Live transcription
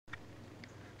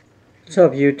What's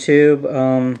up,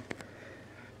 YouTube?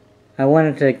 I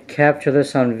wanted to capture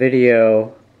this on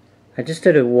video. I just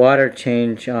did a water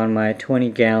change on my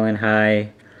 20-gallon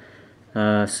high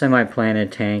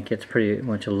semi-planted tank. It's pretty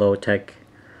much a low-tech,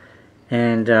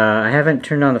 and I haven't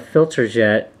turned on the filters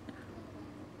yet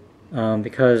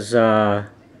because if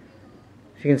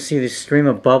you can see the stream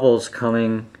of bubbles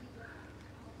coming,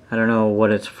 I don't know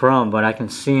what it's from, but I can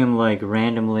see them like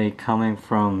randomly coming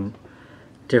from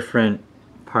different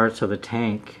parts of the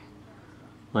tank.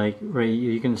 Like right,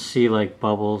 you can see like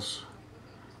bubbles.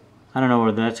 I don't know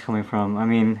where that's coming from. I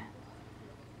mean,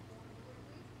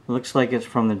 it looks like it's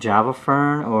from the Java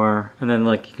fern, and then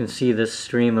like you can see this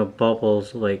stream of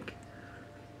bubbles like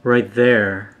right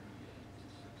there.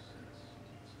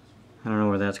 I don't know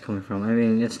where that's coming from. I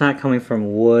mean, it's not coming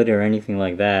from wood or anything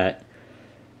like that.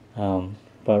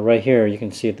 But right here you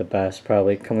can see it the best,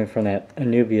 probably coming from that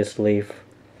Anubias leaf.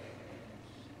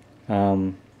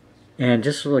 And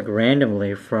just like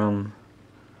randomly from,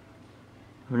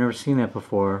 I've never seen that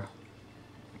before.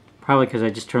 Probably because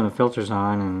I just turned the filters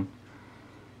on and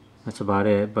that's about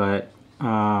it. But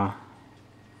I'll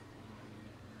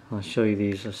show you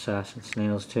these assassin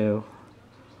snails too.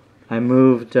 I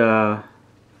moved some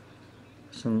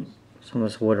of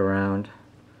this wood around,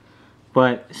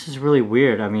 but this is really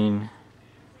weird. I mean,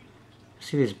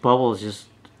 see these bubbles just,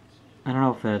 I don't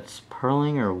know if that's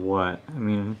purling or what. I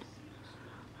mean,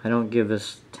 I don't give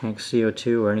this tank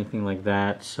CO2 or anything like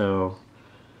that, so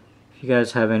if you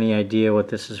guys have any idea what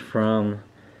this is from,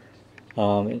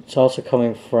 it's also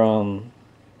coming from,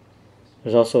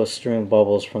 there's also a stream of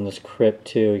bubbles from this crypt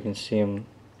too. You can see them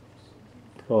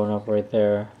going up right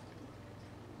there.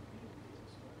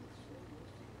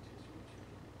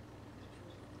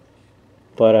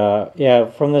 But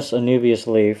yeah, from this Anubias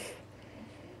leaf,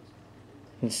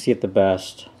 you can see it the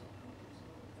best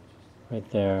right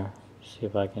there. See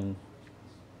if I can,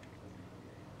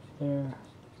 there.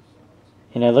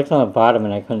 And I looked on the bottom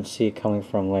and I couldn't see it coming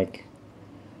from like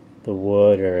the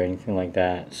wood or anything like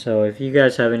that. So if you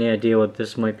guys have any idea what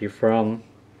this might be from,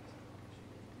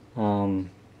 I'd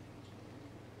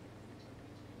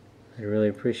really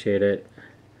appreciate it.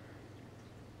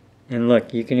 And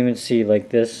look, you can even see like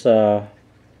this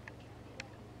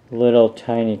little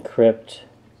tiny crypt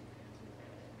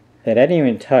that I didn't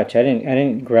even touch. I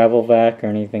didn't gravel vac or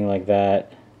anything like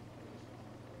that.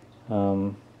 I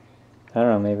don't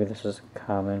know, maybe this is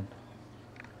common.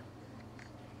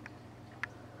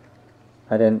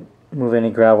 I didn't move any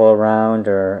gravel around,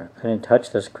 or I didn't touch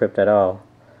this crypt at all.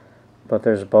 But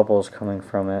there's bubbles coming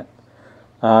from it.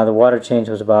 The water change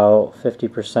was about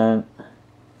 50%,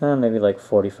 maybe like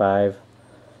 45.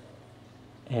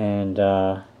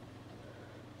 And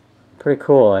pretty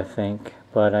cool, I think.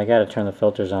 But I gotta turn the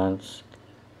filters on. See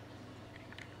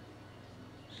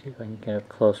if I can get a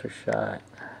closer shot.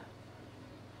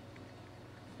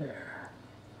 There.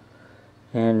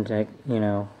 And you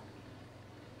know,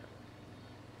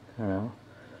 I don't know.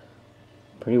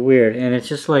 Pretty weird. And it's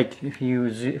just like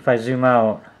if I zoom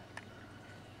out,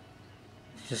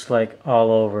 it's just like all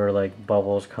over, like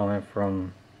bubbles coming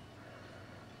from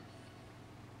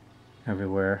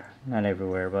everywhere. Not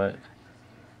everywhere, but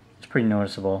it's pretty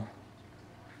noticeable.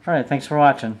 Alright, thanks for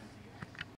watching.